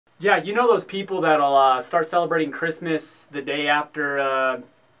Yeah, you know those people that'll start celebrating Christmas the day after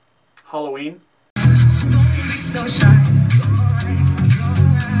Halloween? So shy.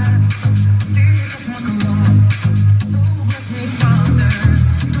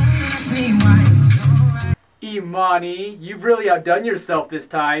 Imani, you've really outdone yourself this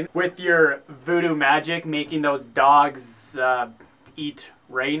time with your voodoo magic making those dogs eat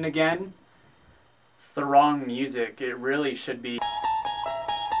rain again. It's the wrong music. It really should be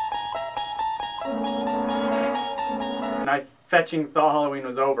knife fetching thought Halloween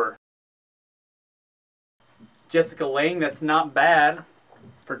was over. Jessica Lang, that's not bad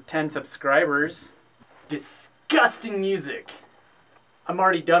for 10 subscribers. Disgusting music. I'm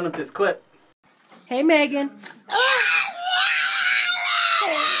already done with this clip. Hey, Megan.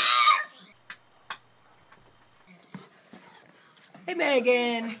 Hey,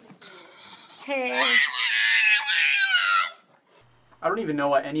 Megan. Hey. I don't even know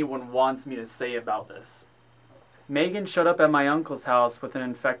what anyone wants me to say about this. Megan showed up at my uncle's house with an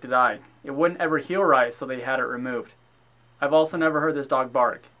infected eye. It wouldn't ever heal right, so they had it removed. I've also never heard this dog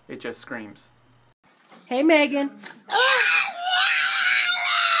bark. It just screams. Hey, Megan.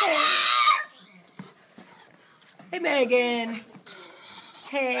 Hey, Megan.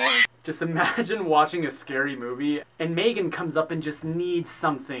 Hey. Just imagine watching a scary movie and Megan comes up and just needs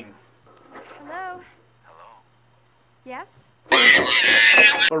something. Hello? Hello? Yes?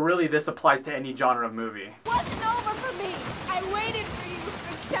 But really, this applies to any genre of movie. It wasn't over for me. I waited for you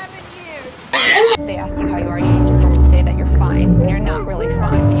for 7 years. They ask you how you are, you just have to say that you're fine when you're not really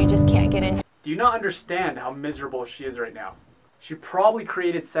fine, but you just can't get into. Do you not understand how miserable she is right now? She probably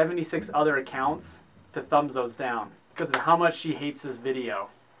created 76 other accounts to thumbs those down because of how much she hates this video.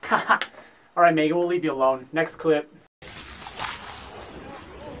 Alright, Megan, we'll leave you alone. Next clip.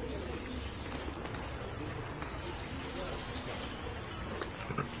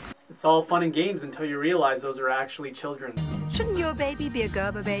 It's all fun and games until you realize those are actually children. Shouldn't your baby be a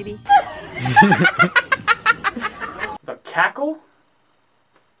Gerber baby? The cackle?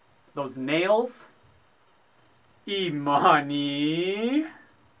 Those nails? Imani?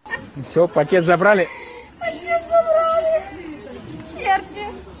 Все, пакет забрали. Пакет забрали!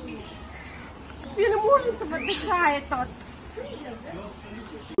 Черти! Фильм ужасов отдыхает тот.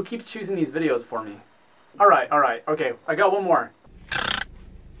 Who keeps choosing these videos for me? Alright, okay, I got one more.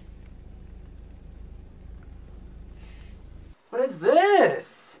 What is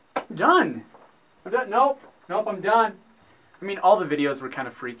this? I'm done. Nope, I'm done. I mean, all the videos were kind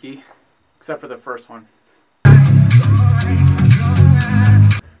of freaky, except for the first one.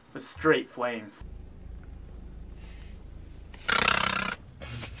 With straight flames.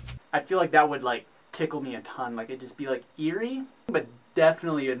 I feel like that would like tickle me a ton. Like it'd just be like eerie, but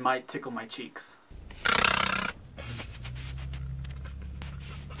definitely it might tickle my cheeks.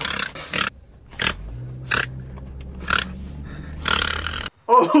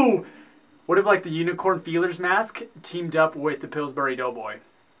 Oh! What if like the unicorn feelers mask teamed up with the Pillsbury Doughboy?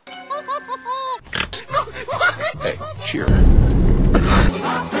 Hey, cheer.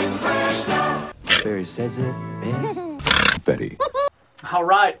 Barry says it, Miss Betty.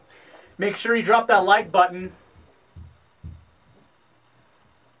 Alright, make sure you drop that like button.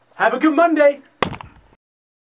 Have a good Monday!